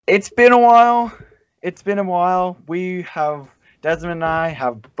It's been a while. It's been a while. Desmond and I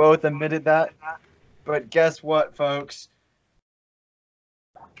have both admitted that. But guess what, folks?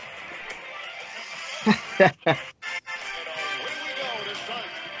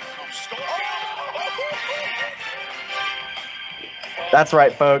 That's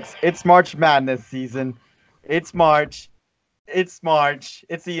right, folks. It's March Madness season. It's March. It's March.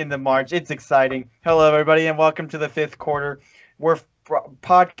 It's the end of March. It's exciting. Hello, everybody, and welcome to the fifth quarter. We're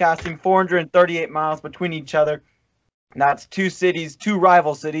podcasting 438 miles between each other. That's two cities, two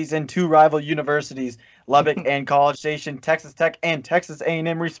rival cities, and two rival universities, Lubbock and College Station, Texas Tech and Texas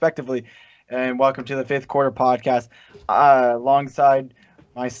A&M, respectively. And welcome to the fifth quarter podcast. Alongside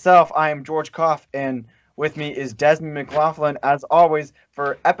myself, I am George Koff, and with me is Desmond McLaughlin, as always,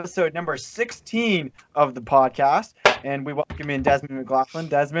 for episode number 16 of the podcast. And we welcome in Desmond McLaughlin.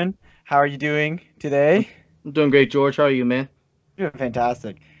 Desmond, how are you doing today? I'm doing great, George. How are you, man? Doing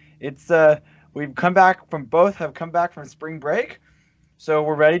fantastic. We've come back from spring break, so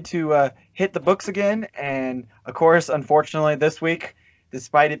we're ready to hit the books again. And of course, unfortunately, this week,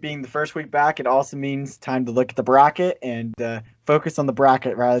 despite it being the first week back, it also means time to look at the bracket and focus on the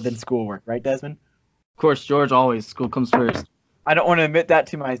bracket rather than schoolwork, right, Desmond? Of course, George. Always, school comes first. I don't want to admit that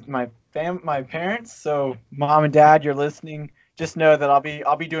to my parents. So, mom and dad, you're listening. Just know that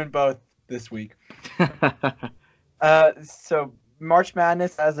I'll be doing both this week. So March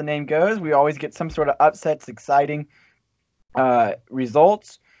Madness, as the name goes, we always get some sort of upsets, exciting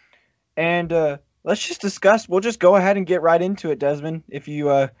results, and let's just discuss. We'll just go ahead and get right into it, Desmond. If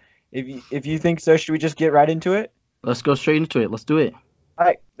you think so, should we just get right into it? Let's go straight into it. Let's do it. All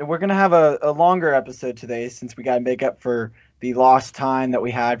right, we're gonna have a longer episode today since we got to make up for the lost time that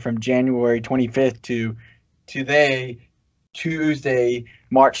we had from January 25th to today, Tuesday,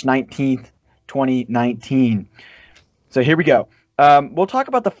 March 19th, 2019. So here we go. We'll talk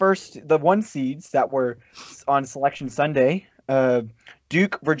about the one seeds that were on Selection Sunday.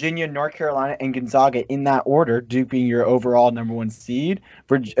 Duke, Virginia, North Carolina, and Gonzaga in that order. Duke being your overall number one seed,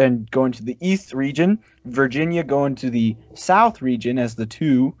 and going to the East region. Virginia going to the South region as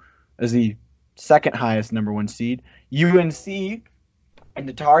the second highest number one seed. UNC and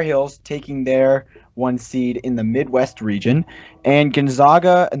the Tar Heels taking their one seed in the Midwest region, and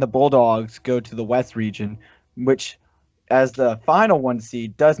Gonzaga and the Bulldogs go to the West region, which, as the final one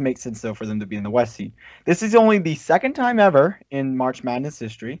seed, does make sense, though, for them to be in the West seed. This is only the second time ever in March Madness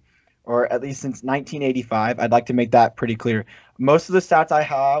history, or at least since 1985. I'd like to make that pretty clear. Most of the stats I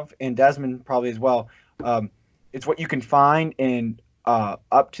have, and Desmond probably as well, it's what you can find in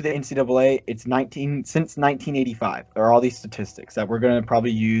up to the NCAA. It's since 1985. There are all these statistics that we're going to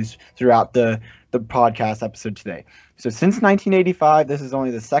probably use throughout the podcast episode today. So since 1985, this is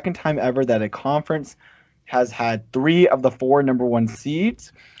only the second time ever that a conference has had 3 of the 4 number one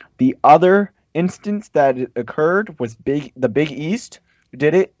seeds. The other instance that it occurred was the Big East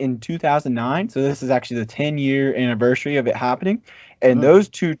did it in 2009. So this is actually the 10-year anniversary of it happening. And those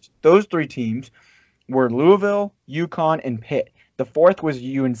 3 teams were Louisville, UConn, and Pitt. The fourth was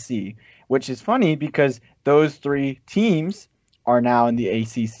UNC, which is funny because those 3 teams are now in the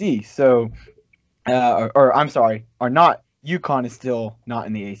ACC. So, are not. UConn is still not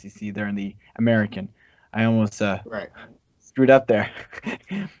in the ACC. They're in the American. I almost screwed up there.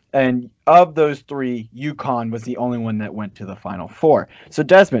 And of those 3, UConn was the only one that went to the Final Four. So,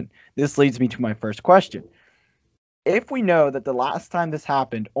 Desmond, this leads me to my first question. If we know that the last time this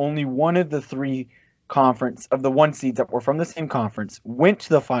happened, only one of the 3 of the one seeds that were from the same conference went to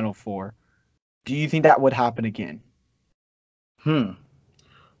the Final Four, do you think that would happen again?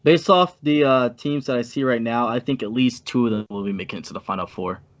 Based off the teams that I see right now, I think at least 2 of them will be making it to the Final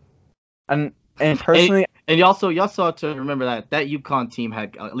Four. And personally, and you also have to remember that UConn team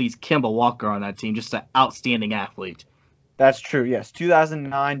had at least Kemba Walker on that team, just an outstanding athlete. That's true. Yes,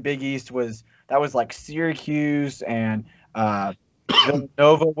 2009 Big East was like Syracuse and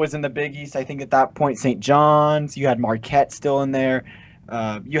Villanova was in the Big East. I think at that point St. John's. You had Marquette still in there.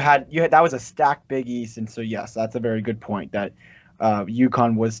 You had that was a stacked Big East, and so yes, that's a very good point that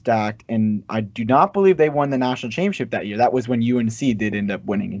UConn was stacked, and I do not believe they won the national championship that year. That was when UNC did end up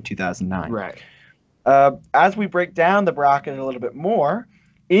winning in 2009. Right. As we break down the bracket a little bit more,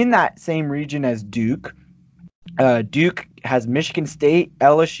 in that same region as Duke, Duke has Michigan State,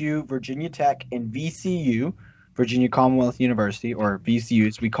 LSU, Virginia Tech, and VCU, Virginia Commonwealth University, or VCU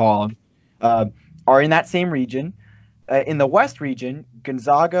as we call them, are in that same region. In the West region,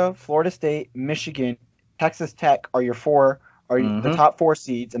 Gonzaga, Florida State, Michigan, Texas Tech are your 4. The top 4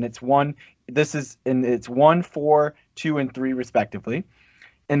 seeds, and it's 1, 4, 2, and 3 respectively.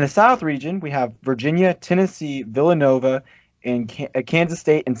 In the South region, we have Virginia, Tennessee, Villanova, in Kansas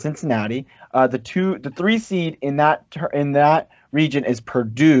State and Cincinnati. The 3 seed in that region is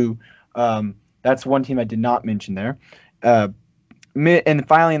Purdue. That's one team I did not mention there. And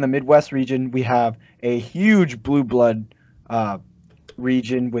finally, in the Midwest region, we have a huge blue blood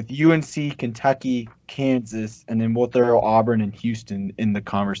region with UNC, Kentucky, Kansas, and then we'll throw Auburn and Houston in the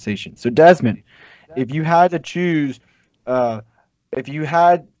conversation. So, Desmond, if you had to choose, if you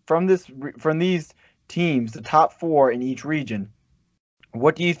had from these teams, the top 4 in each region,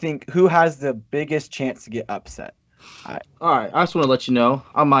 what do you think? Who has the biggest chance to get upset? All right. I just want to let you know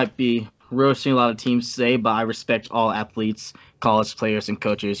I might be roasting a lot of teams today, but I respect all athletes, college players, and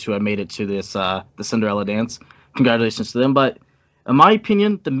coaches who have made it to this the Cinderella dance. Congratulations to them. But in my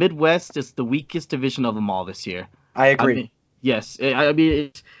opinion, the Midwest is the weakest division of them all this year. I agree. I mean, yes.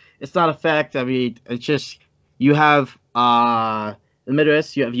 It's not a fact. I mean, it's just you have the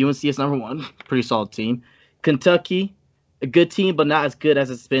Midwest. You have UNC as number 1, pretty solid team. Kentucky, a good team, but not as good as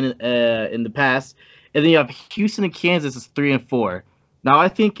it's been in the past. And then you have Houston and Kansas as 3 and 4. Now, I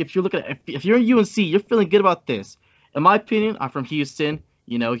think if you're looking at if you're in UNC, you're feeling good about this. In my opinion, I'm from Houston.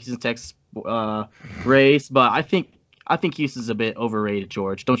 Houston, Texas, race, but I think Houston's a bit overrated.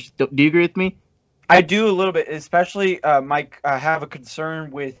 George, do you agree with me? I do a little bit, especially Mike. I have a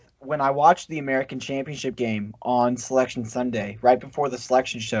concern with when I watched the American Championship game on Selection Sunday, right before the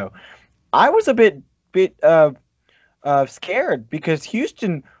selection show. I was a bit scared because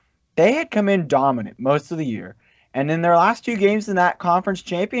Houston, they had come in dominant most of the year. And in their last 2 games in that conference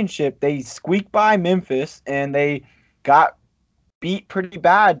championship, they squeaked by Memphis and they got beat pretty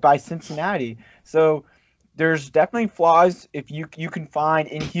bad by Cincinnati. So there's definitely flaws if you can find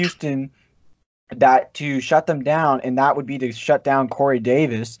in Houston that to shut them down, and that would be to shut down Corey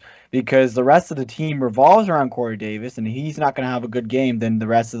Davis, because the rest of the team revolves around Corey Davis, and he's not going to have a good game, then the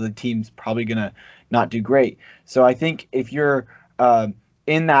rest of the team's probably going to not do great. So I think if you're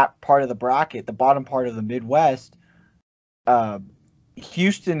in that part of the bracket, the bottom part of the Midwest,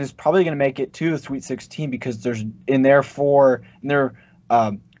 Houston is probably going to make it to the Sweet 16 because there's in their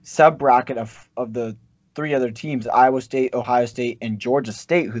sub bracket of the 3 other teams, Iowa State, Ohio State, and Georgia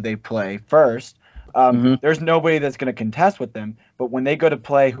State, who they play first. There's nobody that's going to contest with them. But when they go to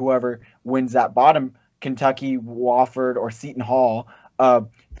play whoever wins that bottom, Kentucky, Wofford, or Seton Hall,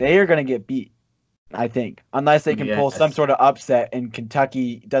 they are going to get beat, I think, unless they can pull some sort of upset and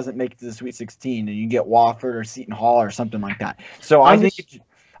Kentucky doesn't make it to the Sweet 16 and you get Wofford or Seton Hall or something like that. So I think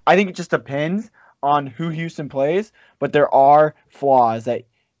it just depends on who Houston plays, but there are flaws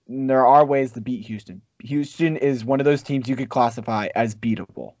there are ways to beat Houston. Houston is one of those teams you could classify as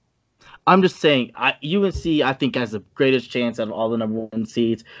beatable. I'm just saying, UNC, I think, has the greatest chance out of all the number 1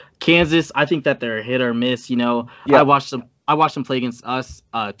 seeds. Kansas, I think that they're hit or miss. Yep. I watched them play against us,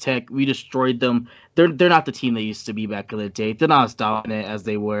 Tech. We destroyed them. They're not the team they used to be back in the day. They're not as dominant as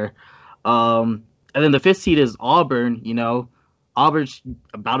they were. And then the 5th seed is Auburn. Auburn's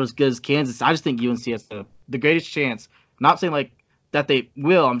about as good as Kansas. I just think UNC has the greatest chance. Not saying like that they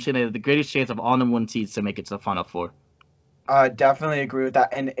will. I'm saying they have the greatest chance of all number 1 seeds to make it to the Final Four. Definitely agree with that,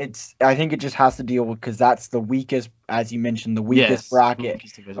 and I think it just has to deal with because that's the weakest, as you mentioned, the weakest bracket,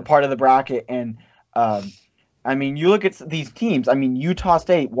 a part of the bracket, and I mean, you look at these teams. I mean, Utah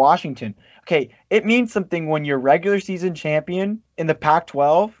State, Washington. Okay, it means something when your regular season champion in the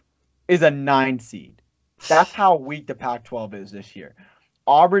Pac-12 is a 9 seed. That's how weak the Pac-12 is this year.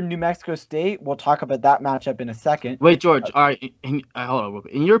 Auburn, New Mexico State. We'll talk about that matchup in a second. Wait, George. All right, hold on real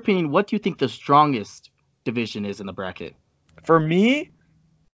quick. In your opinion, what do you think the strongest division is in the bracket? For me,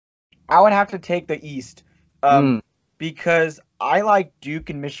 I would have to take the East because I like Duke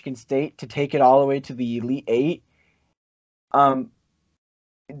and Michigan State to take it all the way to the Elite 8. I'd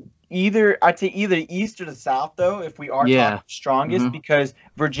say either East or the South, though, if we are talking strongest, because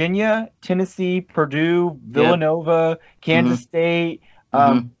Virginia, Tennessee, Purdue, Villanova, Kansas State,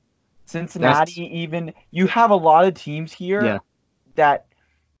 Cincinnati, even. You have a lot of teams here that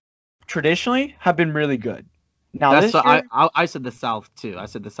traditionally have been really good. Now, I said the South too.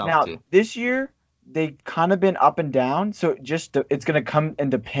 Now, this year they've kind of been up and down, so it's going to come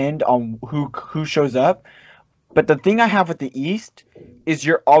and depend on who shows up. But the thing I have with the East is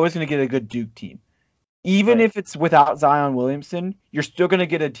you're always going to get a good Duke team, even if it's without Zion Williamson. You're still going to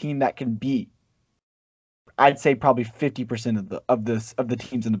get a team that can beat, I'd say, probably 50% of the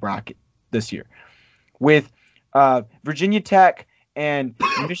teams in the bracket this year, with Virginia Tech and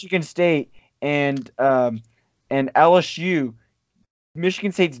Michigan State and LSU.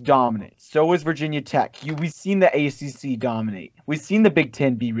 Michigan State's dominant. So is Virginia Tech. We've seen the ACC dominate. We've seen the Big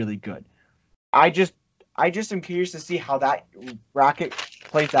Ten be really good. I just am curious to see how that bracket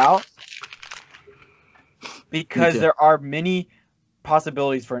plays out. because there are many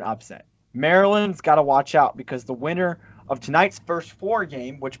possibilities for an upset. Maryland's got to watch out because the winner of tonight's first 4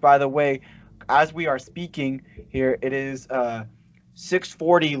 game, which by the way, as we are speaking here, it is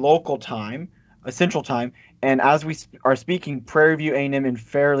 6:40 local time, Central Time, and as we are speaking, Prairie View A&M and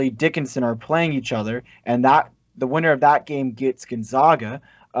Fairleigh Dickinson are playing each other, and that the winner of that game gets Gonzaga.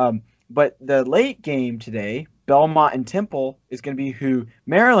 But the late game today, Belmont and Temple, is going to be who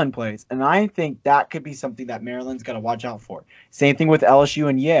Maryland plays, and I think that could be something that Maryland's got to watch out for. Same thing with LSU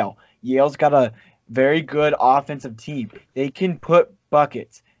and Yale. Yale's got a very good offensive team. They can put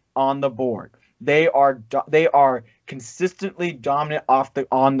buckets on the board. They are consistently dominant off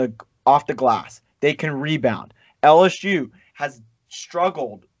the glass. They can rebound. LSU has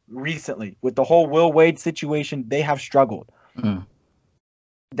struggled recently with the whole Will Wade situation. They have struggled. Mm.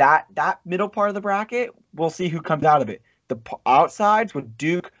 That middle part of the bracket, we'll see who comes out of it. The outsides with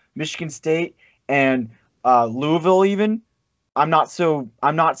Duke, Michigan State, and Louisville even. I'm not so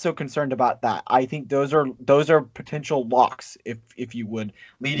concerned about that. I think those are potential locks, if you would,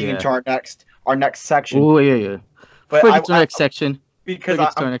 leading into our next section. Oh yeah. But the next section. Because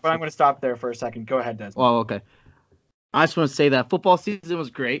I'm going to stop there for a second. Go ahead, Desmond. Oh, okay. I just want to say that football season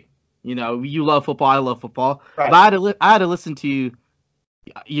was great. You know, you love football, I love football. Right. But I had to listen to you.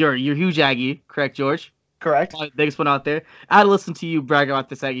 You're huge Aggie, correct, George? Correct. Biggest one out there. I had to listen to you brag about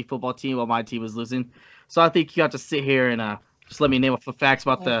this Aggie football team while my team was losing. So I think you got to sit here and just let me name a few facts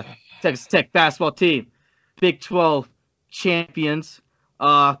about the Texas Tech basketball team. Big 12 champions,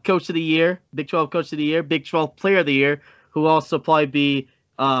 coach of the year, Big 12 coach of the year, Big 12 player of the year, who will also probably be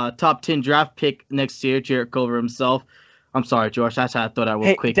top 10 draft pick next year, Jarrett Culver himself. I'm sorry, George. That's how I thought I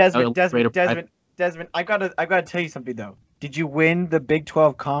was quick. Desmond, I gotta tell you something though. Did you win the Big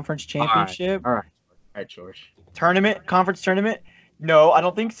 12 conference championship? All right, George. Conference tournament? No, I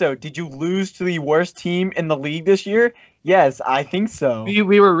don't think so. Did you lose to the worst team in the league this year? Yes, I think so.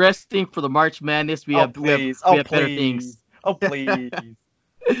 We were resting for the March Madness. We have better things. Oh, please.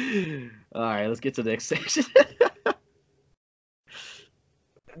 All right, let's get to the next section.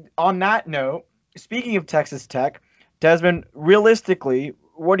 On that note, speaking of Texas Tech, Desmond, realistically,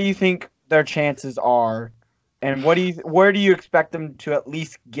 what do you think their chances are, and where do you expect them to at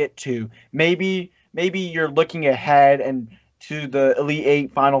least get to? Maybe you're looking ahead and to the Elite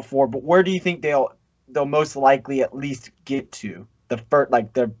Eight, Final Four, but where do you think they'll most likely at least get to? The first,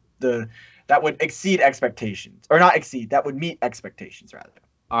 like the that would exceed expectations, or not exceed, that would meet expectations rather.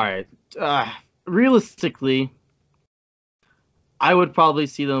 All right, realistically, I would probably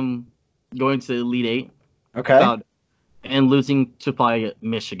see them going to the Elite Eight. Okay. And losing to probably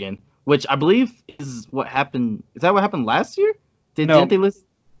Michigan, which I believe is what happened. Is that what happened last year? Didn't they lose?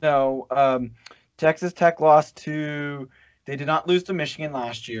 No. Texas Tech lost to. They did not lose to Michigan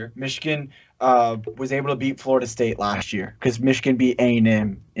last year. Michigan was able to beat Florida State last year because Michigan beat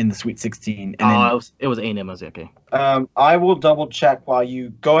A&M in the Sweet 16. And it was A&M. I was okay. I will double check while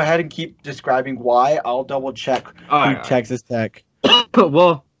you go ahead and keep describing why. I'll double check Texas Tech.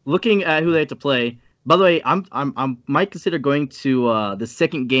 Well, looking at who they had to play. By the way, I might consider going to the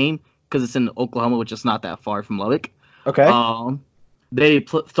second game because it's in Oklahoma, which is not that far from Lubbock. Okay. They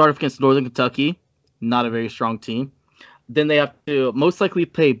started against Northern Kentucky, not a very strong team. Then they have to most likely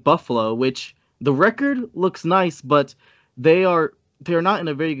play Buffalo, which the record looks nice, but they're not in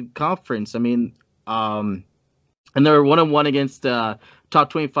a very good conference. I mean, and they're 1-1 against top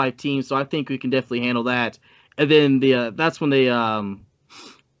 25 teams, so I think we can definitely handle that. And then that's when they're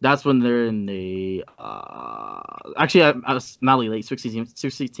in the actually I was not late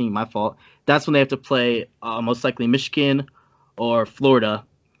 16, my fault. That's when they have to play most likely Michigan or Florida,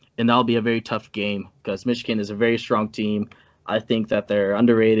 and that'll be a very tough game because Michigan is a very strong team. I think that they're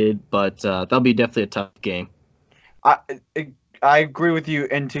underrated, but that'll be definitely a tough game. I agree with you,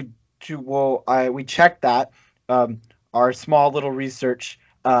 and we checked that our small little research.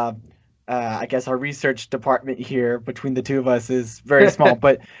 I guess our research department here between the two of us is very small,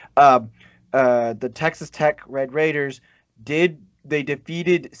 but the Texas Tech Red Raiders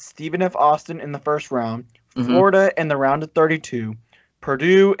defeated Stephen F. Austin in the first round, Florida in the round of 32,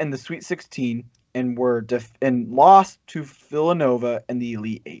 Purdue in the Sweet 16, and lost to Villanova in the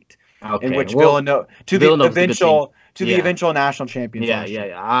Elite Eight. Okay, in which Villanova the eventual national champions.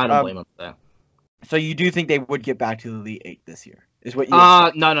 Yeah. I don't blame them for that. So you do think they would get back to the Elite Eight this year? Is what you?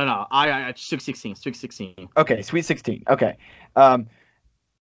 No. I Sweet 16. Okay, Sweet 16. Okay. On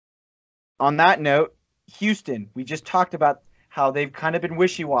that note, Houston. We just talked about how they've kind of been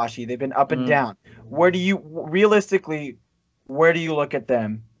wishy-washy. They've been up and down. Where do you look at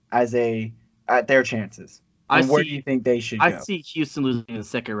them at their chances? And where do you think they should go? I see Houston losing in the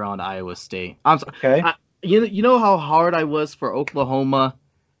second round to Iowa State. I'm sorry. Okay. you know how hard I was for Oklahoma.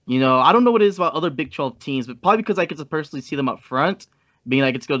 I don't know what it is about other Big 12 teams, but probably because I get to personally see them up front, being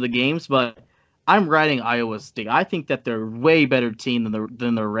I get to go to the games. But I'm riding Iowa State. I think that they're a way better team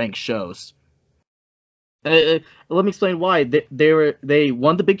than their rank shows. Let me explain why. They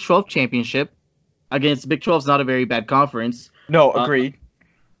won the Big 12 championship against Big 12 is not a very bad conference. No, agreed.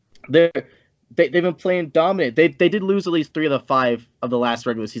 They've been playing dominant. They did lose at least 3 of the 5 of the last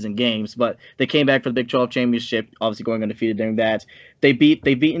regular season games, but they came back for the Big 12 championship, obviously going undefeated during that. They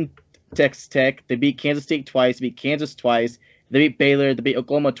beaten Texas Tech. They beat Kansas State twice. Beat Kansas twice. They beat Baylor. They beat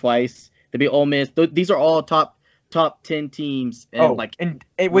Oklahoma twice. They beat Ole Miss. These are all top 10 teams, and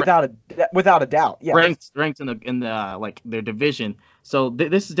without a doubt, yeah, ranked in the like their division. So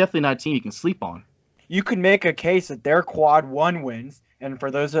this is definitely not a team you can sleep on. You could make a case that their quad 1 wins, and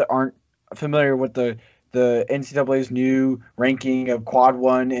for those that aren't familiar with the NCAA's new ranking of quad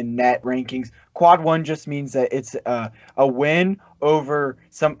 1 and net rankings, quad 1 just means that it's a win over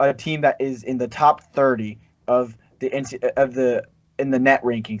a team that is in the top 30 of in the net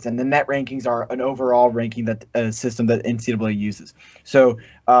rankings, and the net rankings are an overall ranking that system that NCAA uses. So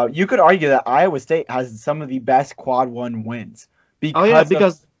you could argue that Iowa State has some of the best quad 1 wins because of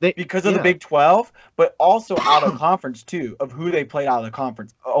the Big 12, but also out of conference too, of who they played out of the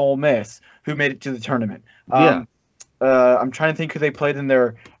conference. Ole Miss, who made it to the tournament. I'm trying to think who they played in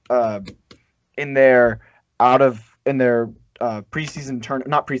their preseason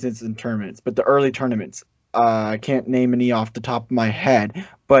not preseason tournaments, but the early tournaments. I can't name any off the top of my head,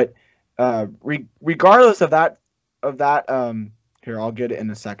 but regardless of that, here, I'll get it in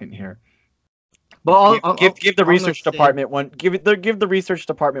a second here. But give the research department 1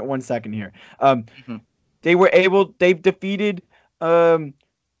 second here. They've defeated, they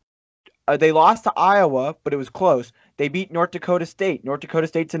lost to Iowa, but it was close. They beat North Dakota State. North Dakota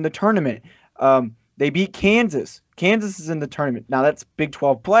State's in the tournament. They beat Kansas. Kansas is in the tournament. Now that's Big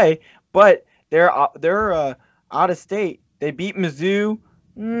 12 play, but they're out of state. They beat Mizzou,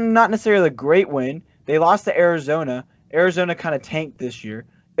 not necessarily a great win. They lost to Arizona. Arizona kind of tanked this year.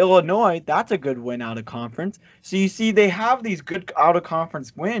 Illinois, that's a good win out of conference. So you see they have these good out of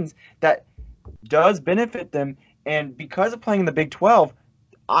conference wins that does benefit them. And because of playing in the Big 12,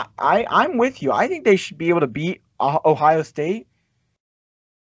 I'm with you. I think they should be able to beat Ohio State.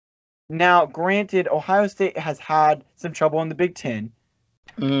 Now, granted, Ohio State has had some trouble in the Big 10.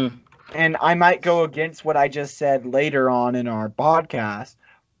 Mm-hmm. And I might go against what I just said later on in our podcast.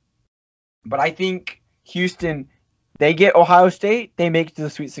 But I think Houston, they get Ohio State, they make it to the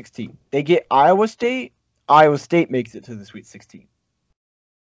Sweet 16. They get Iowa State makes it to the Sweet 16.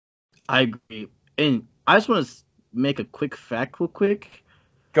 I agree. And I just want to make a quick fact real quick.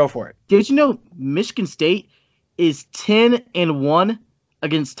 Go for it. Did you know Michigan State is 10-1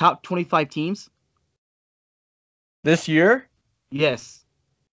 against top 25 teams? This year? Yes.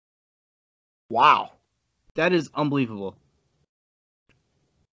 Wow. That is unbelievable.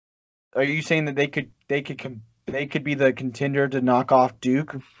 Are you saying that they could be the contender to knock off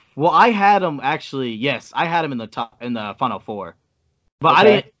Duke? Well, I had them actually. Yes, I had them in the Final Four, but okay. I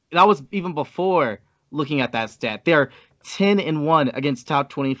didn't. That was even before looking at that stat. They are 10-1 against top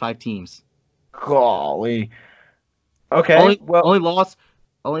 25 teams. Golly. Okay. Only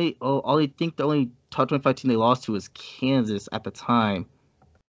think the only top 25 team they lost to was Kansas at the time.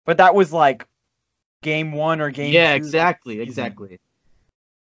 But that was like game 1 or game 2. Yeah, exactly.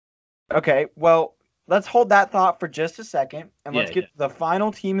 Okay, well, let's hold that thought for just a second, and let's get to the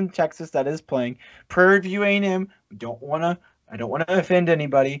final team in Texas that is playing. Prairie View A&M. I don't want to offend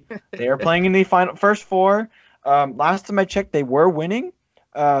anybody. They are playing in the first 4. Last time I checked, they were winning.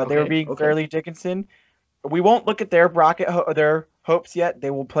 They were beating Fairleigh Dickinson. We won't look at their bracket, their hopes yet.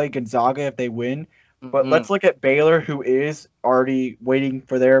 They will play Gonzaga if they win. But let's look at Baylor, who is already waiting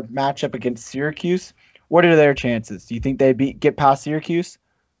for their matchup against Syracuse. What are their chances? Do you think they get past Syracuse?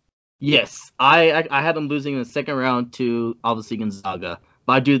 Yes, I had them losing in the second round to obviously Gonzaga,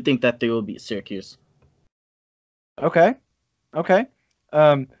 but I do think that they will beat Syracuse. Okay.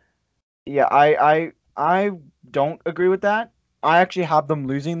 Yeah, I don't agree with that. I actually have them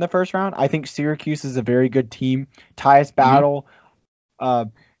losing the first round. I think Syracuse is a very good team. Tyus Battle,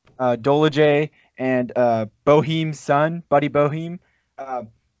 Dolage, and Bohem's son, Buddy Boehm.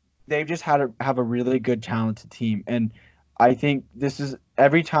 They've just have a really good, talented team. And I think this is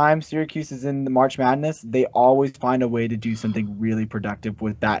every time Syracuse is in the March Madness, they always find a way to do something really productive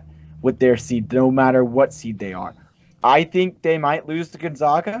with their seed, no matter what seed they are. I think they might lose to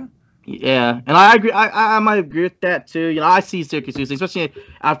Gonzaga. Yeah, and I agree. I might agree with that too. I see Syracuse losing, especially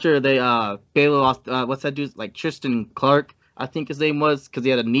after they Baylor lost. What's that dude? Like Tristan Clark. I think his name was, because he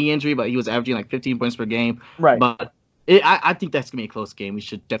had a knee injury, but he was averaging like 15 points per game. Right. But I think that's gonna be a close game. We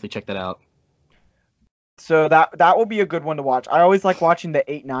should definitely check that out. So that will be a good one to watch. I always like watching the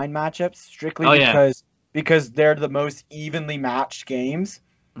 8-9 matchups strictly because they're the most evenly matched games.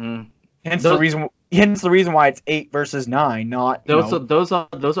 Mm. Hence the reason why it's 8 versus 9, not those are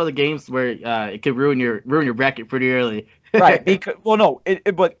the games where it could ruin your bracket pretty early. Right. Because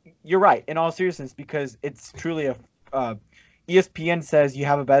but you're right in all seriousness, because it's truly a ESPN says you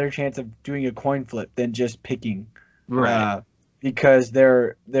have a better chance of doing a coin flip than just picking. Right. Because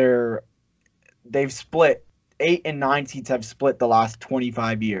they've split 8 and 9 seeds have split the last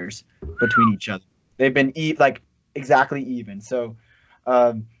 25 years between each other. They've been exactly even. So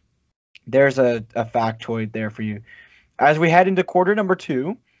there's a factoid there for you. As we head into quarter number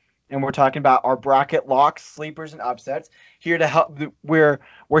 2, and we're talking about our bracket locks, sleepers, and upsets. Here to help, we're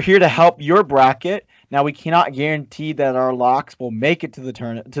here to help your bracket. Now, we cannot guarantee that our locks will make it to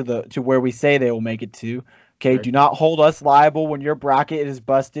the to where we say they will make it to. Okay, right. Do not hold us liable when your bracket is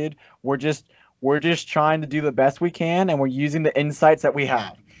busted. We're just trying to do the best we can, and we're using the insights that we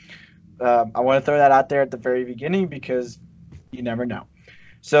have. I want to throw that out there at the very beginning because you never know.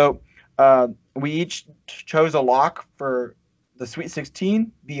 So we each chose a lock for the Sweet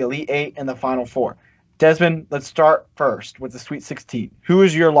 16, the Elite 8, and the Final 4. Desmond, let's start first with the Sweet 16. Who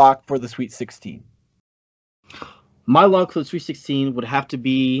is your lock for the Sweet 16? My lock for the Sweet 16 would have to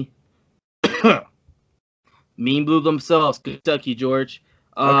be Mean Blue themselves, Kentucky, George.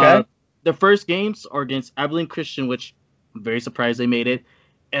 Okay. The first games are against Abilene Christian, which I'm very surprised they made it,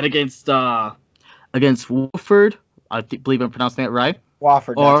 and against Wofford. I believe I'm pronouncing that right.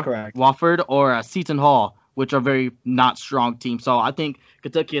 Wofford, that's correct. Wofford or Seton Hall, which are very not strong teams. So I think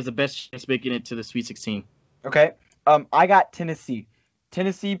Kentucky has the best chance making it to the Sweet 16. Okay. I got Tennessee.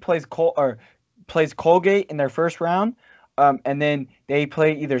 Tennessee plays Colgate in their first round, and then they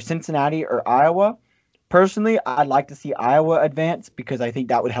play either Cincinnati or Iowa. Personally, I'd like to see Iowa advance because I think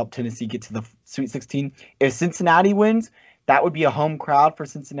that would help Tennessee get to the Sweet 16. If Cincinnati wins, that would be a home crowd for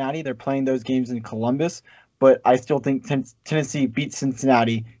Cincinnati. They're playing those games in Columbus, but I still think Tennessee beats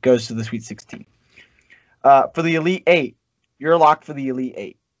Cincinnati, goes to the Sweet 16. For the Elite 8, your lock for the Elite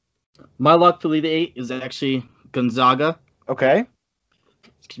 8. My lock for the Elite 8 is actually Gonzaga. Okay.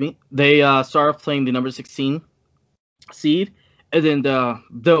 Excuse me. They start off playing the number 16 seed, and then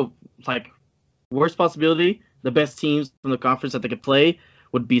the worst possibility, the best teams from the conference that they could play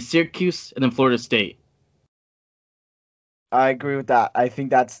would be Syracuse and then Florida State. I agree with that. I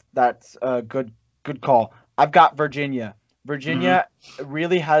think that's a good call. I've got Virginia. Virginia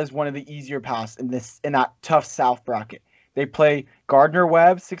really has one of the easier paths in that tough South bracket. They play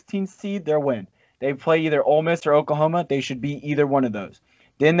Gardner-Webb, 16th seed, their win. They play either Ole Miss or Oklahoma. They should be either one of those.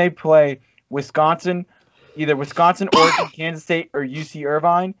 Then they play Wisconsin, either Wisconsin, Oregon, Kansas State, or UC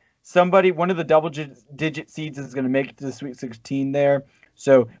Irvine. One of the double-digit seeds is going to make it to the Sweet 16 there.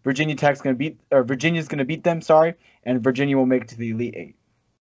 So Virginia's going to beat them, and Virginia will make it to the Elite 8.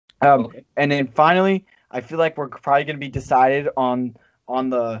 Okay. And then finally, I feel like we're probably going to be decided on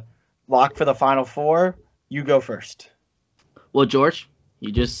the lock for the Final 4. You go first. Well, George,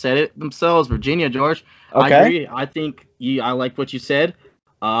 you just said it themselves. Virginia, George. Okay. I agree. I think I like what you said.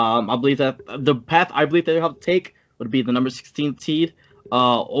 I believe that the path I believe they have to take would be the number 16 seed,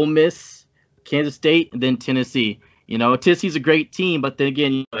 Ole Miss, Kansas State, and then Tennessee. Tennessee's a great team, but then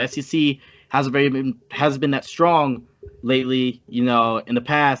again, SEC hasn't been that strong lately, in the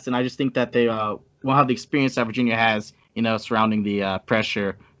past, and I just think that they won't have the experience that Virginia has, surrounding the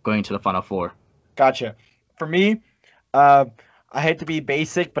pressure going to the Final 4. Gotcha. For me, I hate to be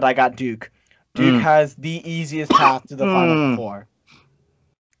basic, but I got Duke. Duke has the easiest path to the Final 4.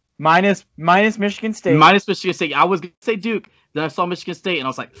 Minus Michigan State. Minus Michigan State. I was going to say Duke. Then I saw Michigan State, and I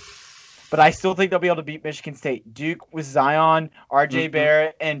was like... But I still think they'll be able to beat Michigan State. Duke with Zion, R.J.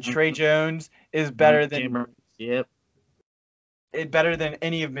 Barrett, and Trey Jones is better than... Yep. Better than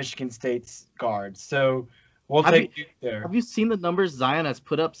any of Michigan State's guards. So we'll take Duke there. Have you seen the numbers Zion has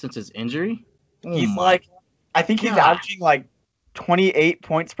put up since his injury? I think he's averaging 28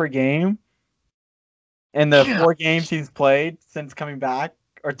 points per game in the 4 games he's played since coming back,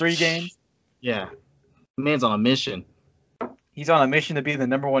 or 3 games. Yeah. The man's on a mission. He's on a mission to be the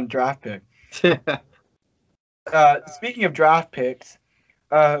number 1 draft pick. Speaking of draft picks,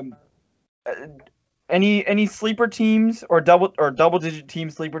 any sleeper teams or double-digit team,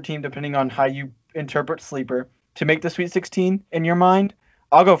 sleeper team, depending on how you interpret sleeper, to make the Sweet 16 in your mind?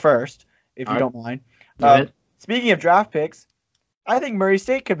 I'll go first, if you don't mind. Speaking of draft picks, I think Murray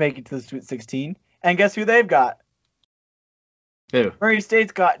State could make it to the Sweet 16. And guess who they've got? Who? Murray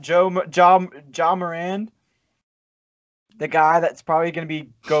State's got Ja Morant. the guy that's probably going to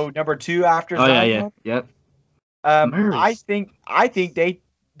go number 2 after Oh yeah, Zion. yep. I think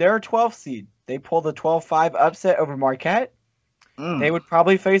they're a 12 seed. They pull the 12-5 upset over Marquette. They would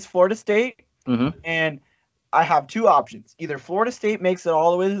probably face Florida State. Mm-hmm. And I have two options. Either Florida State makes it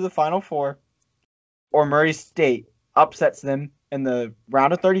all the way to the Final Four, or Murray State upsets them in the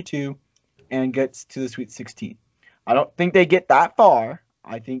round of 32 and gets to the Sweet 16. I don't think they get that far.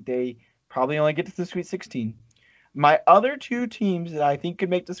 I think they probably only get to the Sweet 16. My other two teams that I think could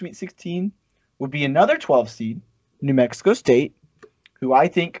make the Sweet 16 would be another 12 seed, New Mexico State, who I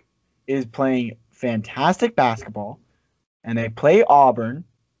think is playing fantastic basketball, and they play Auburn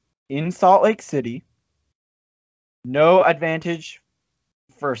in Salt Lake City. No advantage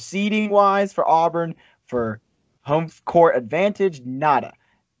for seeding wise for Auburn, for home court advantage, nada.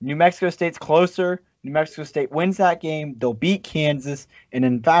 New Mexico State's closer. New Mexico State wins that game. They'll beat Kansas. And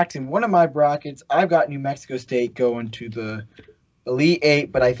in fact, in one of my brackets, I've got New Mexico State going to the Elite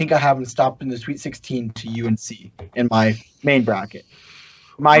Eight, but I think I have them stopped in the Sweet 16 to UNC in my main bracket.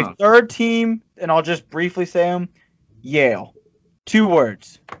 My third team, and I'll just briefly say them, Yale. 2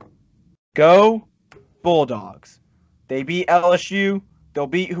 words. Go Bulldogs. They beat LSU. They'll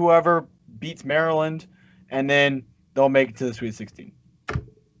beat whoever beats Maryland, and then they'll make it to the Sweet 16.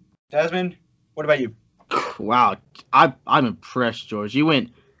 Desmond, what about you? Wow, I'm impressed, George. You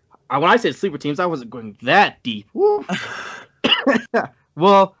went. When I said sleeper teams, I wasn't going that deep. Well,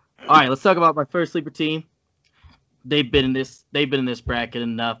 all right. Let's talk about my first sleeper team. They've been in this bracket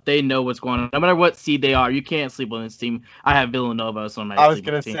enough. They know what's going on. No matter what seed they are, you can't sleep on this team. I have Villanova as on my. I was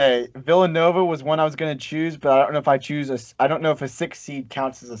gonna say Villanova was one I was gonna choose, but I don't know if I don't know if a 6 seed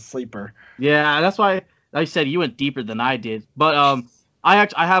counts as a sleeper. Yeah, that's why I said you went deeper than I did. But I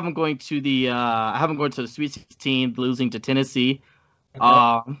have them going to the Sweet 16, losing to Tennessee.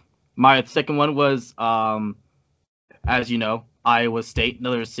 Okay. My second one was as you know, Iowa State,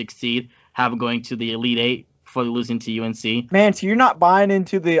 another 6 seed, have them going to the Elite Eight for losing to UNC. Man, so you're not buying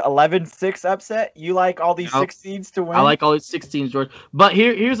into the 11-6 upset? You like all these 6 seeds to win? I like all these 6 teams, George. But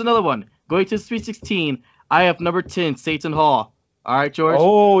here's another one. Going to the Sweet 16, I have number 10, Seton Hall. All right, George?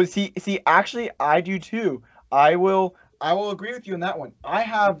 Oh, see, actually, I do too. I will agree with you on that one. I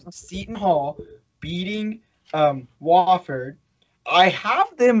have Seton Hall beating Wofford. I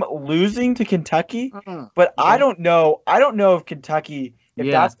have them losing to Kentucky, but I don't know. I don't know if Kentucky, if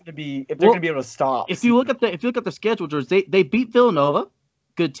that's going to be, if they're going to be able to stop. If you look at the schedule, George, they beat Villanova,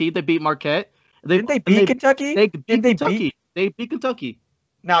 good team. They beat Marquette. Didn't they beat Kentucky? They beat Kentucky. They beat Kentucky.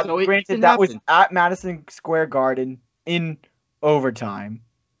 Now, so granted, that was at Madison Square Garden in overtime.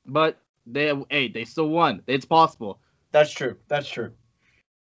 But they still won. It's possible. That's true.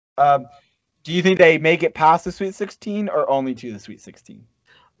 Do you think they make it past the Sweet 16 or only to the Sweet 16?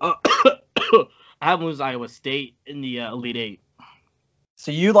 I have them lose Iowa State in the Elite Eight.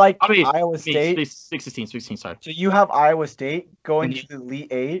 So you like Iowa State? 16, sorry. So you have Iowa State going to the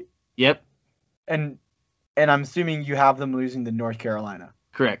Elite Eight? Yep. And I'm assuming you have them losing to North Carolina.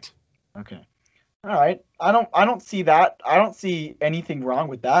 Correct. Okay. All right. I don't see that. I don't see anything wrong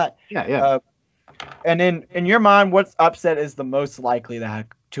with that. Yeah. And in your mind, what upset is the most likely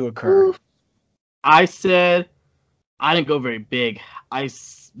to occur? I said I didn't go very big.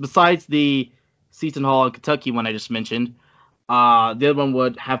 Besides the Seton Hall and Kentucky one I just mentioned, the other one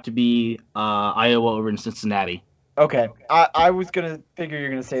would have to be Iowa over in Cincinnati. Okay. I was gonna figure you're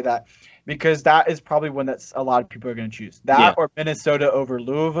gonna say that because that is probably one that's a lot of people are gonna choose. That or Minnesota over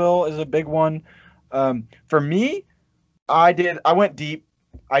Louisville is a big one. For me, I went deep.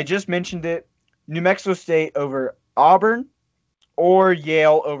 I just mentioned it. New Mexico State over Auburn or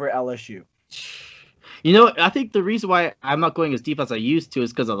Yale over LSU. You know, I think the reason why I'm not going as deep as I used to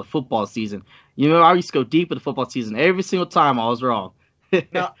is because of the football season. You know, I used to go deep with the football season. Every single time I was wrong.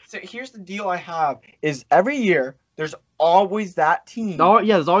 Now, so here's the deal I have is every year there's always that team.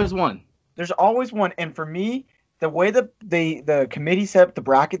 There's always one. There's always one. And for me, the way the committee set up the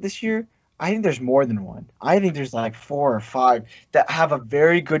bracket this year, I think there's more than one. I think there's like 4 or 5 that have a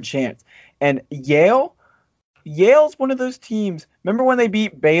very good chance. And Yale's one of those teams. Remember when they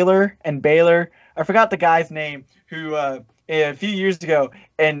beat Baylor? I forgot the guy's name who a few years ago,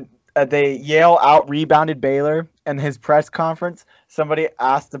 and Yale out rebounded Baylor. And his press conference, somebody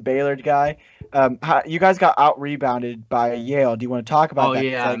asked the Baylor guy, how, "You guys got out rebounded by Yale. Do you want to talk about that?" Oh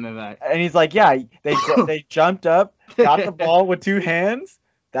yeah, I remember that. And he's like, "Yeah, they jumped up, got the ball with 2 hands.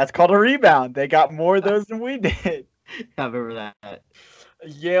 That's called a rebound. They got more of those than we did." I remember that.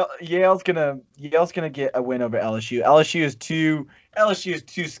 Yale's gonna get a win over LSU. LSU is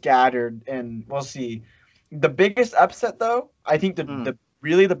too scattered, and we'll see. The biggest upset, though, I think the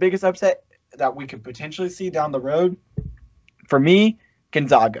biggest upset that we could potentially see down the road for me,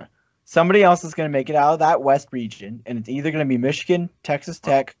 Gonzaga. Somebody else is going to make it out of that West region, and it's either going to be Michigan, Texas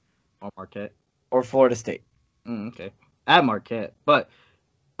Tech, or Marquette, or Florida State. Okay, at Marquette, but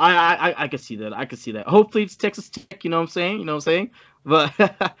I could see that. I could see that. Hopefully it's Texas Tech. You know what I'm saying? But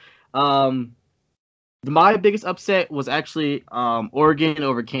my biggest upset was actually Oregon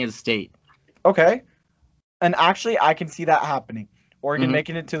over Kansas State. Okay, and actually I can see that happening. Oregon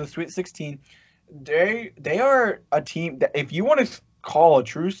making it to the Sweet 16. They are a team that, if you want to call a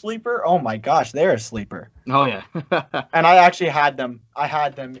true sleeper, oh my gosh, they're a sleeper. Oh yeah. And I actually had them.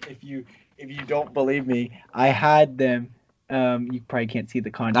 If you don't believe me, I had them. You probably can't see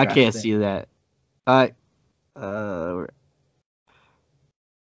the contrast. I can't see that. I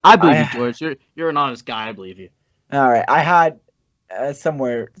believe you, George. You're an honest guy. I believe you. All right, I had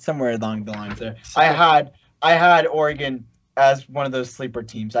somewhere along the lines there. I had Oregon as one of those sleeper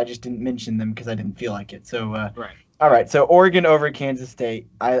teams. I just didn't mention them because I didn't feel like it. So right. All right, so Oregon over Kansas State.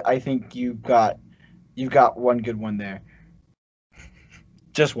 I think you've got one good one there.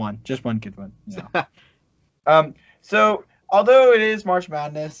 Just one good one. Yeah. So although it is March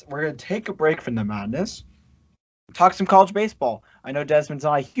Madness, we're gonna take a break from the madness. Talk some college baseball. I know Desmond's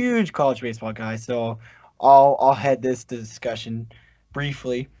not a huge college baseball guy, so I'll head this discussion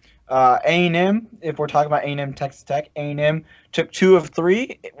briefly. A&M, if we're talking about A&M Texas Tech, A&M took 2 of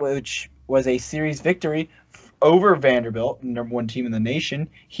 3, which was a series victory over Vanderbilt, the number 1 team in the nation,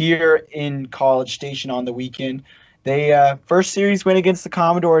 here in College Station on the weekend. They first series win against the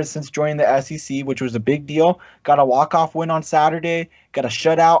Commodores since joining the SEC, which was a big deal. Got a walk-off win on Saturday, got a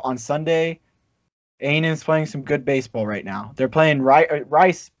shutout on Sunday. A&M's playing some good baseball right now. They're playing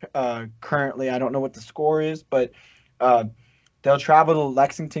Rice currently. I don't know what the score is, but they'll travel to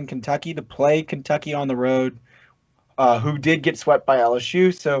Lexington, Kentucky to play Kentucky on the road, who did get swept by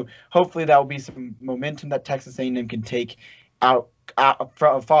LSU. So hopefully that will be some momentum that Texas A&M can take out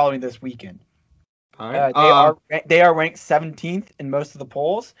following this weekend. All right. They are ranked 17th in most of the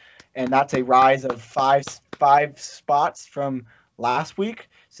polls, and that's a rise of five spots from last week.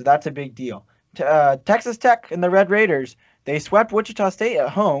 So that's a big deal. Texas Tech and the Red Raiders, they swept Wichita State at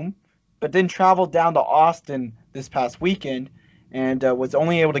home, but then traveled down to Austin this past weekend and was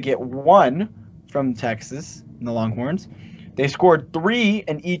only able to get 1 from Texas and the Longhorns. They scored 3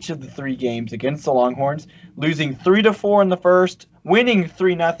 in each of the 3 games against the Longhorns, losing 3-4 in the first, winning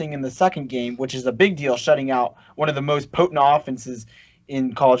 3-0 in the second game, which is a big deal, shutting out one of the most potent offenses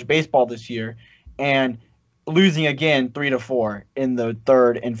in college baseball this year, and losing again 3-4 in the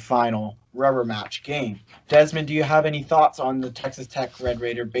third and final rubber match game. Desmond, do you have any thoughts on the Texas Tech Red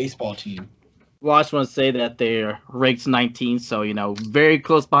Raider baseball team? Well, I just want to say that they're ranked 19th, so very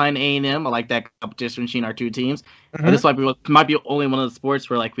close behind A&M. I like that competition between our 2 teams. Mm-hmm. This might be only one of the sports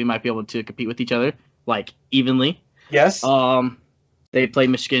where we might be able to compete with each other evenly. Yes. They play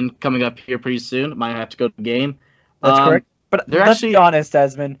Michigan coming up here pretty soon. Might have to go to the game. That's correct. But let's be honest,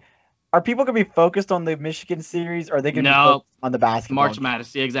 Desmond. Are people going to be focused on the Michigan series, or are they going to be focused on the basketball? March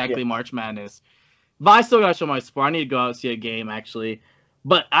Madness. Yeah, exactly, yeah. March Madness. But I still got to show my support. I need to go out and see a game, actually.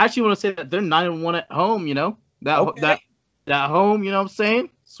 But I actually want to say that they're 9-1 at home, That home, you know what I'm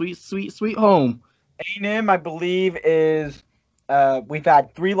saying? Sweet home. A&M, I believe, is we've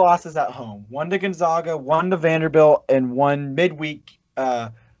had 3 losses at home. 1 to Gonzaga, 1 to Vanderbilt, and 1 midweek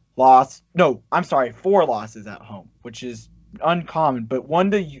loss. No, I'm sorry, 4 losses at home, which is uncommon. But 1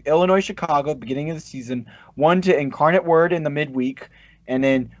 to Illinois Chicago beginning of the season, 1 to Incarnate Word in the midweek, and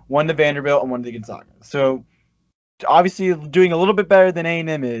then 1 to Vanderbilt and 1 to Gonzaga. So obviously doing a little bit better than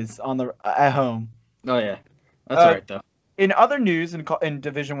A&M is at home. Oh yeah, that's all right though. In other news in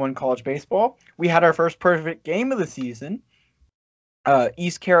Division I college baseball, we had our first perfect game of the season.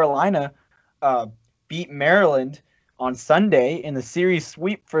 East Carolina beat Maryland on Sunday in the series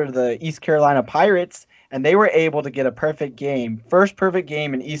sweep for the East Carolina Pirates, and they were able to get a perfect game. First perfect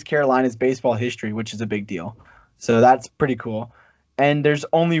game in East Carolina's baseball history, which is a big deal. So that's pretty cool. And there's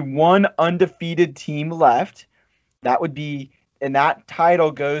only 1 undefeated team left. And that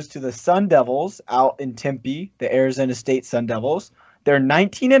title goes to the Sun Devils out in Tempe, the Arizona State Sun Devils. They're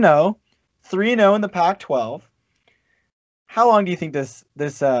 19-0, 3-0 in the Pac-12. How long do you think this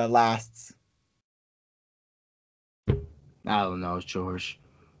lasts? I don't know, George.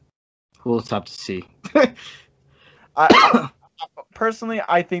 We'll have to see. Personally,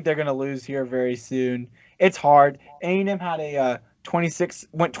 I think they're going to lose here very soon. It's hard. A&M had went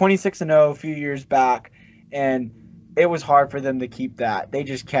 26-0 a few years back, and it was hard for them to keep that. They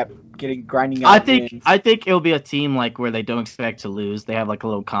just kept grinding out wins. I think it'll be a team where they don't expect to lose. They have a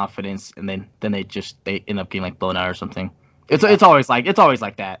little confidence, and then they end up getting blown out or something. It's always like that.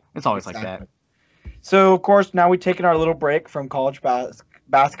 It's always like that. So, of course, now we've taken our little break from college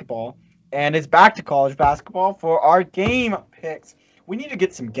basketball, and it's back to college basketball for our game picks. We need to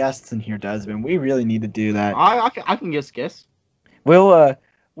get some guests in here, Desmond. We really need to do that. I can guess. We'll uh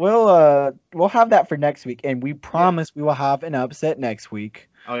we'll have that for next week, and we promise we will have an upset next week.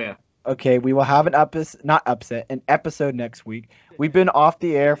 Oh yeah. Okay, we will have an an episode next week. We've been off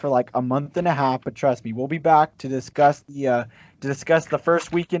the air for like a month and a half, but trust me, we'll be back to discuss the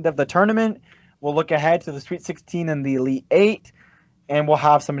first weekend of the tournament. We'll look ahead to the Sweet 16 and the Elite 8, and we'll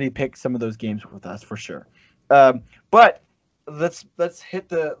have somebody pick some of those games with us for sure. But let's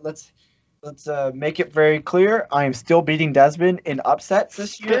make it very clear. I am still beating Desmond in upsets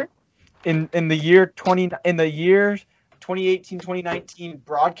this year. In the year 2018-2019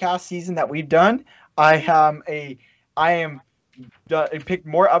 broadcast season that we've done, I picked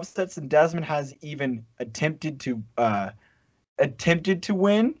more upsets than Desmond has even attempted to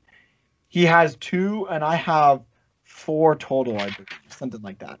win. He has 2, and I have 4 total, I believe, something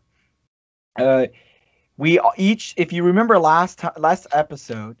like that. We each, if you remember last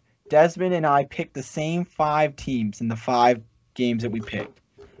episode, Desmond and I picked the same 5 teams in the 5 games that we picked.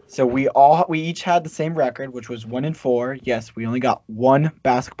 So we each had the same record, which was 1-4. Yes, we only got 1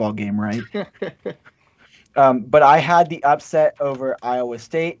 basketball game right. But I had the upset over Iowa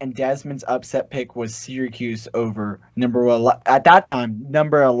State, and Desmond's upset pick was Syracuse over number 11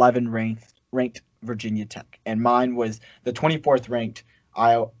 ranked Virginia Tech, and mine was the 24th ranked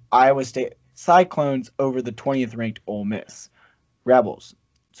Iowa State Cyclones over the 20th ranked Ole Miss Rebels.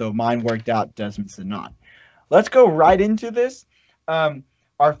 So mine worked out, Desmond's did not. Let's go right into this.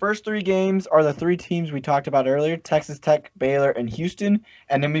 Our first 3 games are the 3 teams we talked about earlier, Texas Tech, Baylor, and Houston.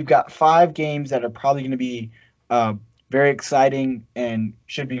 And then we've got 5 games that are probably going to be very exciting and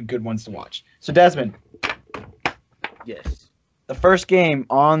should be good ones to watch. So, Desmond. Yes. The first game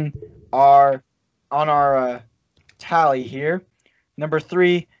on our tally here, number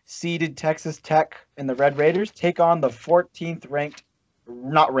 3 seeded Texas Tech and the Red Raiders take on the 14th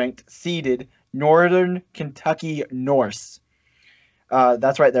seeded Northern Kentucky Norse.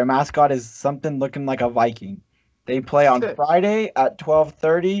 That's right. Their mascot is something looking like a Viking. They play on Friday at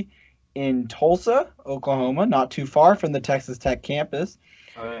 12:30 in Tulsa, Oklahoma, not too far from the Texas Tech campus.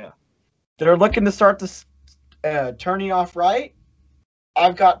 Oh yeah. They're looking to start this tourney off right.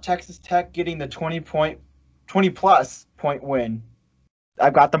 I've got Texas Tech getting the 20-plus point win.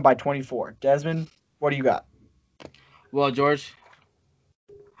 I've got them by 24. Desmond, what do you got? Well, George,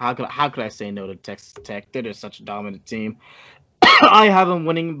 how could I say no to Texas Tech? They're just such a dominant team. I have them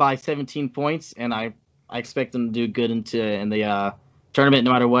winning by 17 points, and I expect them to do good in the tournament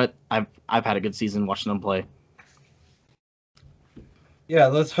no matter what. I've had a good season watching them play. Yeah,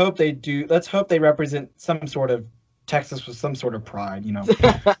 let's hope they do. Let's hope they represent some sort of Texas with some sort of pride, you know.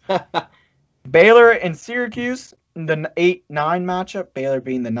 Baylor and Syracuse, the 8-9 matchup, Baylor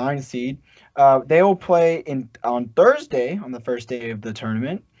being the 9 seed. They will play on Thursday, on the first day of the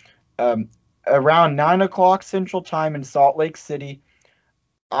tournament. Around 9 o'clock Central Time in Salt Lake City.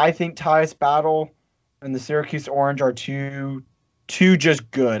 I think Tyus Battle and the Syracuse Orange are too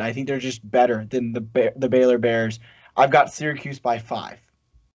just good. I think they're just better than the Baylor Bears. I've got Syracuse by 5.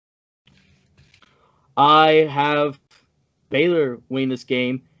 I have Baylor winning this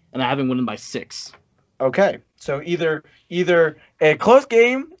game, and I have them winning by 6. Okay, so either a close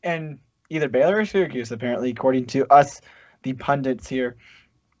game and either Baylor or Syracuse, apparently, according to us, the pundits here.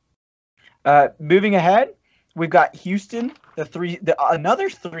 Moving ahead, we've got Houston, another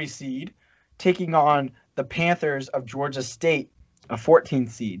 3 seed, taking on the Panthers of Georgia State, a 14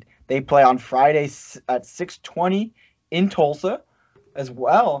 seed. They play on Friday at 6:20 in Tulsa, as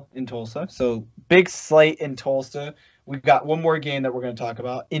well in Tulsa. So big slate in Tulsa. We've got one more game that we're going to talk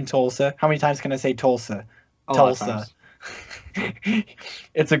about in Tulsa. How many times can I say Tulsa? Tulsa.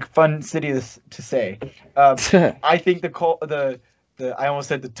 It's a fun city to say. I think I almost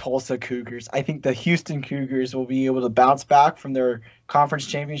said the Tulsa Cougars. I think the Houston Cougars will be able to bounce back from their conference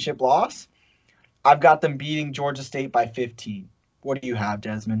championship loss. I've got them beating Georgia State by 15. What do you have,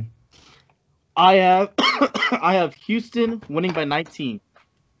 Desmond? I have Houston winning by 19.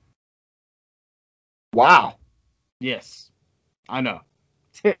 Wow. Yes, I know.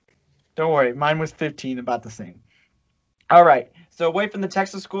 Don't worry, mine was 15, about the same. All right, so away from the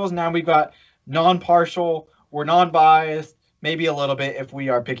Texas schools, now we've got non-partial. We're non-biased. Maybe a little bit if we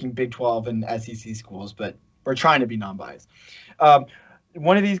are picking Big 12 and SEC schools, but we're trying to be non-biased.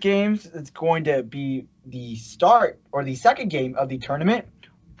 One of these games is going to be the start or the second game of the tournament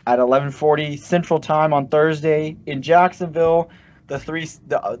at 11:40 Central Time on Thursday in Jacksonville.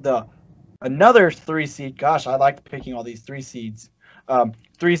 Another 3 seed. Gosh, I like picking all these 3 seeds.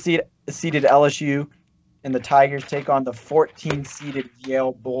 Seeded LSU and the Tigers take on the 14-seeded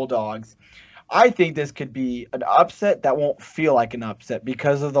Yale Bulldogs. I think this could be an upset that won't feel like an upset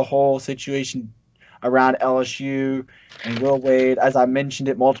because of the whole situation around LSU and Will Wade. As I mentioned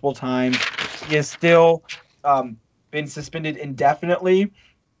it multiple times, he is still been suspended indefinitely.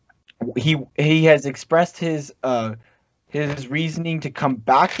 He has expressed his reasoning to come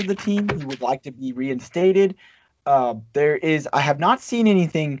back to the team. He would like to be reinstated. I have not seen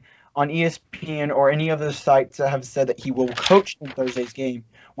anything on ESPN or any of the sites that have said that he will coach in Thursday's game.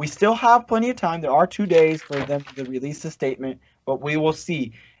 We still have plenty of time. There are 2 days for them to release a statement, but we will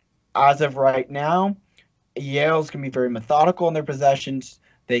see. As of right now, Yale's going to be very methodical in their possessions.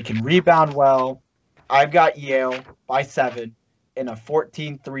 They can rebound well. I've got Yale by 7 in a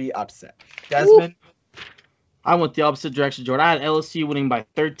 14-3 upset. Desmond? I went the opposite direction, Jordan. I had LSU winning by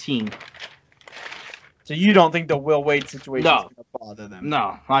 13. So you don't think the Will Wade situation is going to bother them?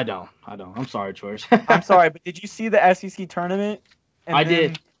 No, I don't. I'm sorry, George. I'm sorry, but did you see the SEC tournament? I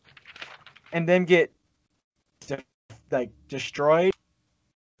did. And then get destroyed?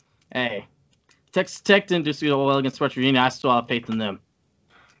 Hey, Texas Tech didn't do so well against West Virginia. I still have faith in them.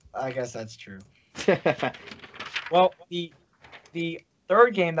 I guess that's true. Well, the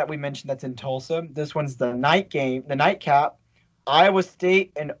third game that we mentioned that's in Tulsa, this one's the night game, the nightcap. Iowa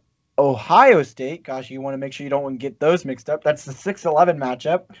State and Ohio State. Gosh, you want to make sure you don't get those mixed up. That's the 6-11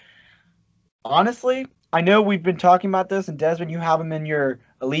 matchup. Honestly, I know we've been talking about this, and Desmond, you have them in your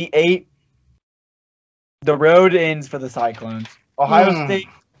Elite 8. The road ends for the Cyclones.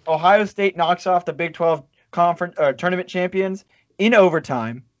 Ohio State knocks off the Big 12 conference tournament champions in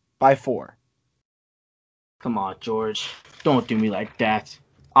overtime by 4. Come on, George. Don't do me like that.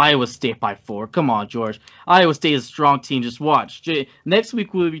 Iowa State by 4. Come on, George. Iowa State is a strong team. Just watch. Next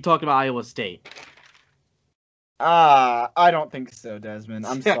week we'll be talking about Iowa State. I don't think so, Desmond.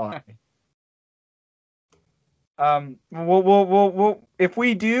 I'm sorry. We'll if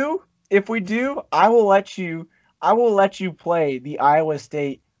we do, I will let you play the Iowa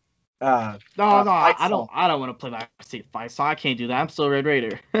State. No, I don't want to play the Iowa State fight, so I can't do that. I'm still a Red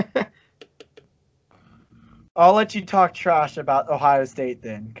Raider. I'll let you talk trash about Ohio State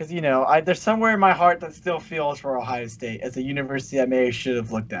then, because there's somewhere in my heart that still feels for Ohio State as a university I may should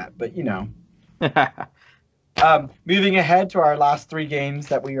have looked at, but moving ahead to our last 3 games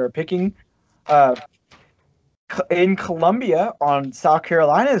that we are picking, in Columbia on South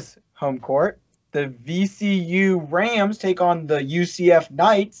Carolina's home court, the VCU Rams take on the UCF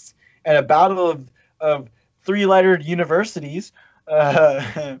Knights in a battle of 3-lettered universities.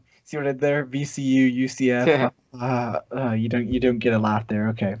 See what I did there? VCU, UCF. You don't get a laugh there.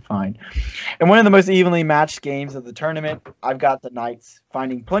 Okay, fine. And one of the most evenly matched games of the tournament, I've got the Knights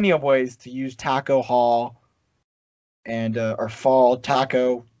finding plenty of ways to use Taco Hall and or Fall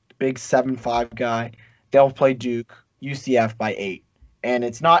Taco, big 7'5" guy. They'll play Duke, UCF by 8. And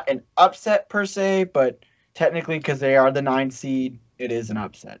it's not an upset per se, but technically because they are the 9 seed, it is an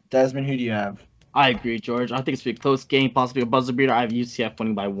upset. Desmond, who do you have? I agree, George. I think it's going to be a close game, possibly a buzzer beater. I have UCF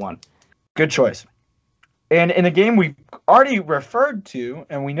winning by 1. Good choice. And in a game we've already referred to,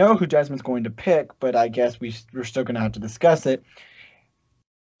 and we know who Desmond's going to pick, but I guess we're still going to have to discuss it.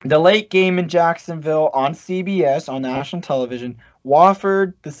 The late game in Jacksonville on CBS, on national television,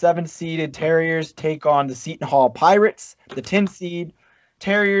 Wofford, the 7-seeded Terriers, take on the Seton Hall Pirates, the 10-seed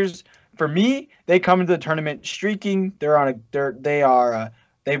Terriers. For me, they come into the tournament streaking.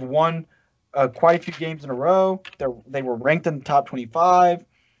 They've won quite a few games in a row. They were ranked in the top 25.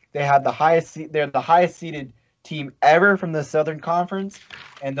 They had the highest. They're the highest seeded team ever from the Southern Conference,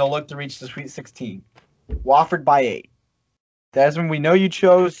 and they'll look to reach the Sweet 16. Wofford by 8. Desmond, we know you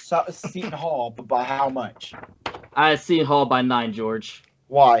chose Seton Hall, but by how much? I had Seton Hall by 9, George.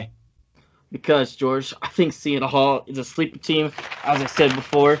 Why? Because, George, I think Seton Hall is a sleeper team, as I said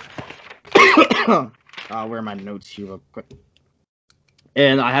before. Where are my notes here real quick?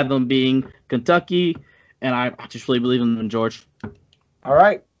 And I have them being Kentucky, and I just really believe in them, George. All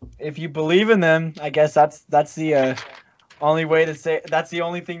right. If you believe in them, I guess that's the only way to say. That's the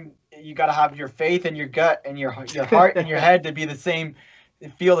only thing you got to have your faith and your gut and your heart and your head to be the same,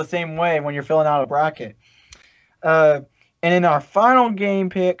 feel the same way when you're filling out a bracket. And in our final game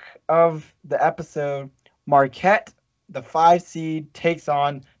pick of the episode, Marquette, the 5 seed, takes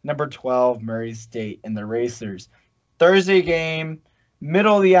on number 12 Murray State and the Racers. Thursday game,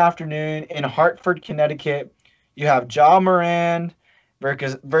 middle of the afternoon in Hartford, Connecticut. You have Ja Morant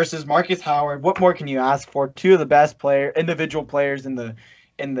versus Marcus Howard. What more can you ask for? 2 of the best individual players in the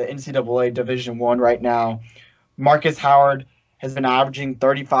NCAA Division I right now. Marcus Howard has been averaging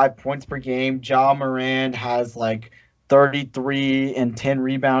 35 points per game. Ja Morant has like 33 and 10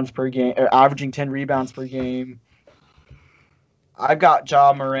 rebounds per game, averaging 10 rebounds per game. I've got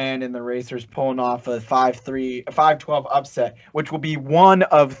Ja Morant and the Racers pulling off a 5-12 upset, which will be one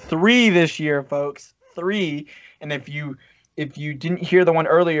of 3 this year, folks. 3. And if you didn't hear the one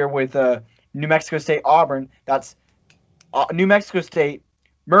earlier with New Mexico State Auburn, that's New Mexico State,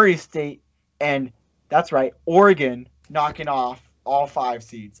 Murray State, and that's right, Oregon knocking off all 5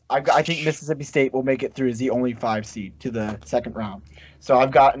 seeds. I think Mississippi State will make it through as the only 5 seed to the second round. So I've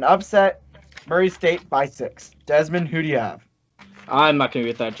got an upset, Murray State by 6. Desmond, who do you have? I'm not going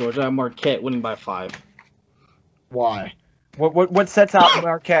to get that, George. I have Marquette winning by 5. Why? What sets out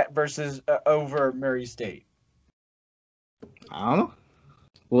Marquette versus over Murray State? I don't know.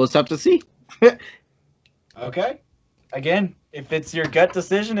 We'll just have to see. Okay. Again, if it's your gut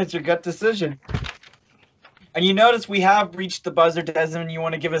decision, it's your gut decision. And you notice we have reached the buzzer, Desmond. You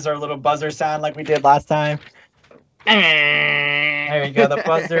want to give us our little buzzer sound like we did last time? There you go, the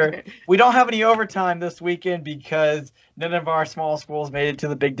buzzer. We don't have any overtime this weekend because none of our small schools made it to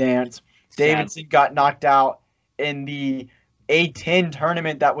the big dance. Davidson got knocked out in the A10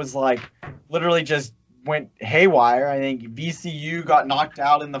 tournament that was like literally just went haywire. I think VCU got knocked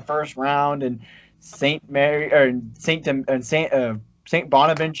out in the first round, and St.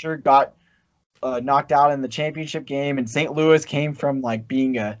 Bonaventure got knocked out in the championship game, and St. Louis came from like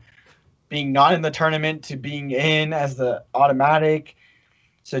being not in the tournament to being in as the automatic.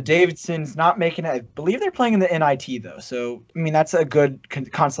 So Davidson's not making it. I believe they're playing in the NIT though. So I mean that's a good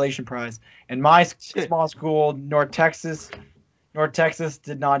consolation prize. And my small school, North Texas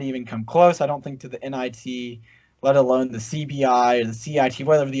did not even come close. I don't think to the NIT, let alone the CBI or the CIT,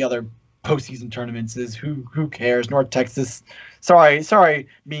 whatever the other postseason tournaments is. Who cares? North Texas. Sorry,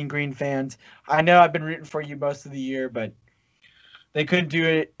 Mean Green fans. I know I've been rooting for you most of the year, but they couldn't do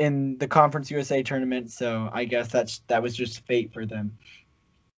it in the Conference USA tournament, so I guess that was just fate for them.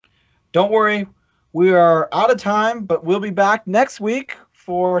 Don't worry, we are out of time, but we'll be back next week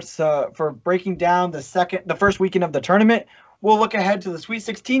for breaking down the first weekend of the tournament. We'll look ahead to the Sweet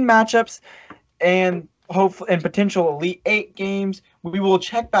 16 matchups and potential Elite 8 games. We will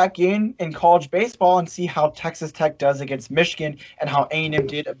check back in college baseball and see how Texas Tech does against Michigan and how A&M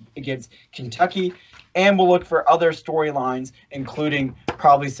did against Kentucky. And we'll look for other storylines, including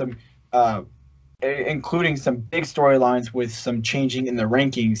probably some big storylines with some changing in the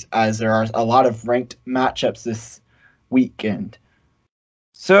rankings, as there are a lot of ranked matchups this weekend.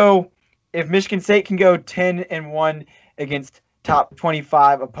 So if Michigan State can go 10-1 against top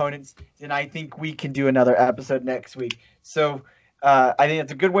 25 opponents, then I think we can do another episode next week. So I think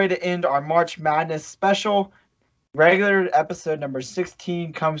it's a good way to end our March Madness special. Regular episode number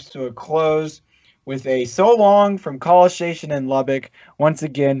 16 comes to a close with a so long from College Station in Lubbock. Once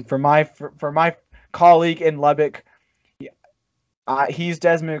again, for my colleague in Lubbock, he's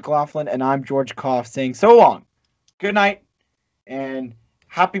Desmond McLaughlin, and I'm George Koff saying so long, good night, and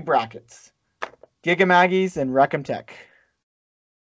happy brackets. Gig 'em Aggies and Wreck 'em Tech.